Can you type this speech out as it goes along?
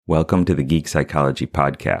Welcome to the Geek Psychology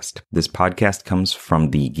Podcast. This podcast comes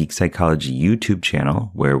from the Geek Psychology YouTube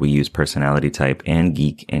channel, where we use personality type and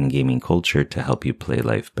geek and gaming culture to help you play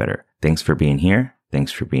life better. Thanks for being here.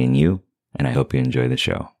 Thanks for being you. And I hope you enjoy the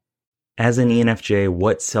show. As an ENFJ,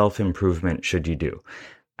 what self-improvement should you do?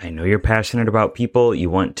 I know you're passionate about people. You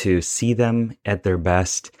want to see them at their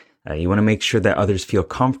best. You want to make sure that others feel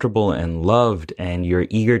comfortable and loved, and you're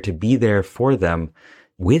eager to be there for them,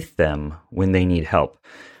 with them when they need help.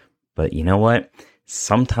 But you know what?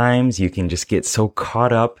 Sometimes you can just get so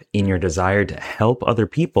caught up in your desire to help other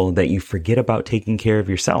people that you forget about taking care of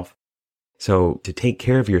yourself. So to take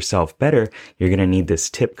care of yourself better, you're going to need this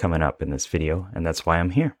tip coming up in this video, and that's why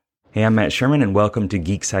I'm here. Hey, I'm Matt Sherman, and welcome to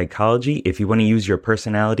Geek Psychology. If you want to use your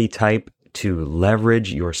personality type to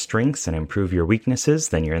leverage your strengths and improve your weaknesses,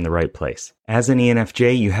 then you're in the right place. As an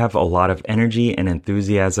ENFJ, you have a lot of energy and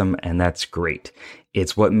enthusiasm, and that's great.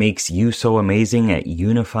 It's what makes you so amazing at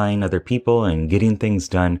unifying other people and getting things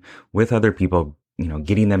done with other people,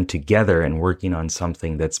 getting them together and working on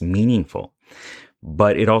something that's meaningful.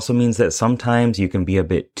 But it also means that sometimes you can be a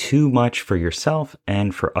bit too much for yourself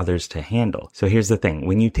and for others to handle. So here's the thing.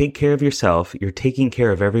 When you take care of yourself, you're taking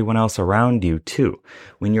care of everyone else around you too.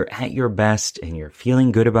 When you're at your best and you're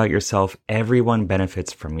feeling good about yourself, everyone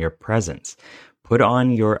benefits from your presence. Put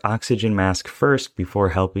on your oxygen mask first before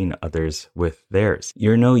helping others with theirs.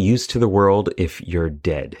 You're no use to the world if you're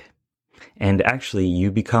dead. And actually,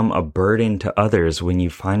 you become a burden to others when you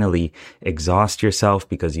finally exhaust yourself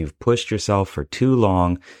because you've pushed yourself for too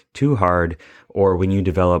long, too hard, or when you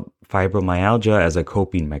develop fibromyalgia as a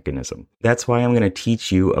coping mechanism. That's why I'm going to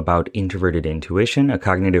teach you about introverted intuition, a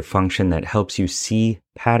cognitive function that helps you see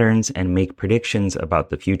patterns and make predictions about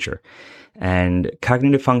the future. And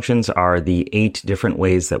cognitive functions are the 8 different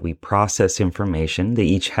ways that we process information. They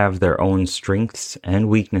each have their own strengths and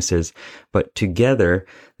weaknesses, but together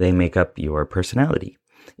they make up your personality.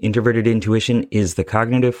 Introverted intuition is the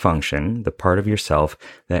cognitive function, the part of yourself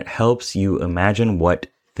that helps you imagine what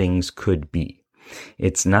things could be.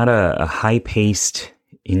 It's not a high-paced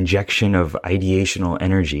injection of ideational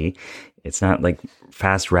energy. It's not like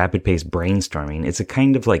fast, rapid-paced brainstorming. It's a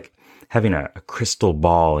kind of like having a crystal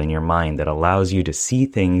ball in your mind that allows you to see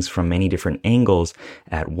things from many different angles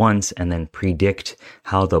at once and then predict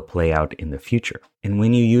how they'll play out in the future. And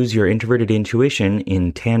when you use your introverted intuition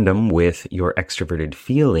in tandem with your extroverted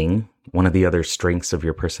feeling, one of the other strengths of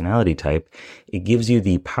your personality type, it gives you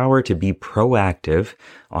the power to be proactive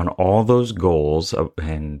on all those goals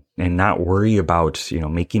and not worry about,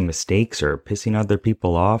 making mistakes or pissing other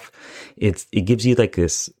people off. It gives you like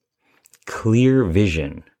this clear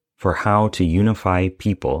vision for how to unify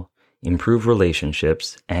people, improve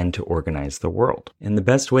relationships, and to organize the world. And the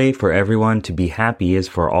best way for everyone to be happy is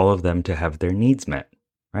for all of them to have their needs met,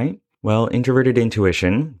 right? Well, introverted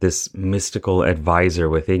intuition, this mystical advisor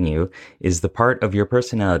within you, is the part of your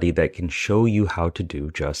personality that can show you how to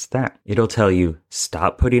do just that. It'll tell you,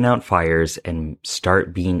 stop putting out fires and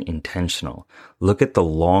start being intentional. Look at the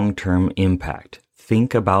long-term impact.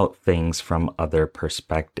 Think about things from other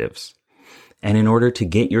perspectives. And in order to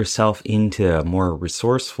get yourself into a more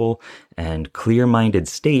resourceful and clear-minded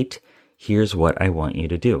state, here's what I want you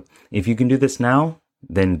to do. If you can do this now,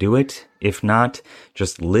 then do it. If not,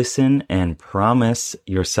 just listen and promise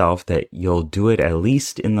yourself that you'll do it at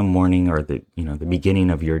least in the morning or the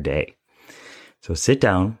beginning of your day. So sit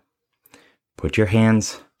down, put your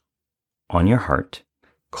hands on your heart,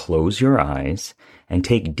 close your eyes, and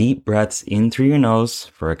take deep breaths in through your nose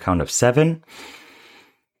for a count of 7.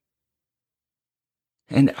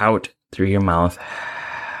 And out through your mouth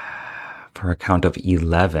for a count of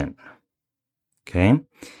 11. Okay?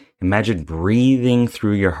 Imagine breathing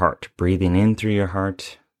through your heart. Breathing in through your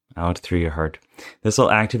heart, out through your heart. This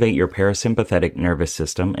will activate your parasympathetic nervous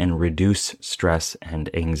system and reduce stress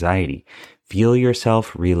and anxiety. Feel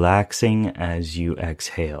yourself relaxing as you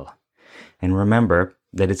exhale. And remember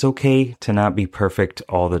that it's okay to not be perfect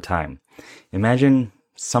all the time. Imagine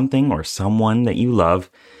something or someone that you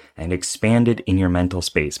love and expand it in your mental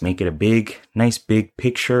space. Make it a nice big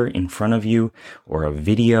picture in front of you or a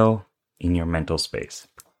video in your mental space.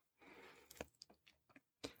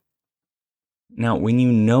 Now, when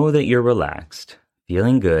you know that you're relaxed,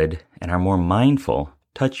 feeling good, and are more mindful,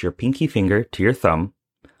 touch your pinky finger to your thumb,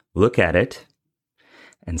 look at it,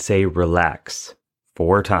 and say relax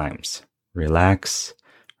 4 times. Relax,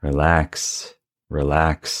 relax,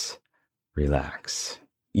 relax, relax.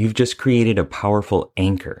 You've just created a powerful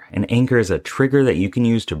anchor. An anchor is a trigger that you can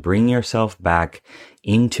use to bring yourself back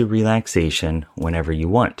into relaxation whenever you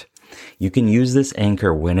want. You can use this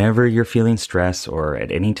anchor whenever you're feeling stress or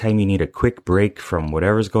at any time you need a quick break from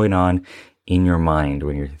whatever's going on in your mind,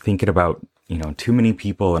 when you're thinking about, too many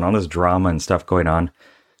people and all this drama and stuff going on,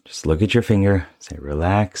 just look at your finger, say,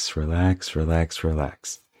 relax, relax, relax,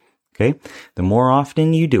 relax. Okay? The more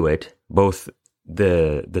often you do it, both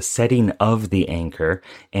the setting of the anchor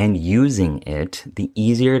and using it, the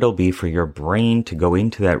easier it'll be for your brain to go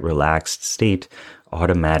into that relaxed state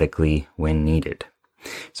automatically when needed.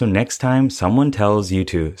 So next time someone tells you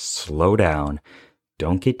to slow down,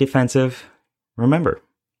 don't get defensive. Remember,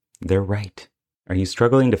 they're right. Are you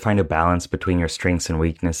struggling to find a balance between your strengths and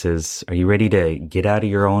weaknesses? Are you ready to get out of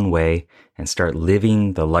your own way and start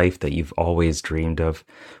living the life that you've always dreamed of?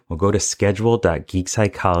 Well, go to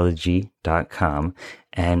schedule.geekpsychology.com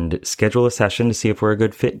and schedule a session to see if we're a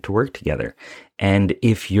good fit to work together. And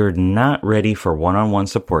if you're not ready for one-on-one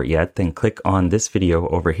support yet, then click on this video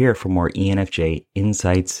over here for more ENFJ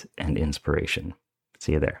insights and inspiration.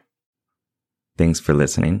 See you there. Thanks for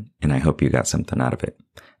listening, and I hope you got something out of it.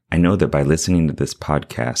 I know that by listening to this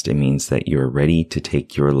podcast, it means that you're ready to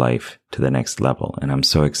take your life to the next level, and I'm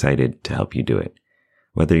so excited to help you do it.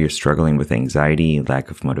 Whether you're struggling with anxiety,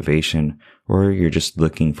 lack of motivation, or you're just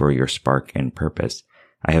looking for your spark and purpose,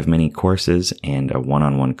 I have many courses and a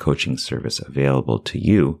one-on-one coaching service available to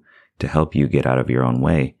you to help you get out of your own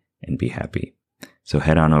way and be happy. So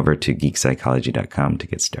head on over to geekpsychology.com to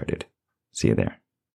get started. See you there.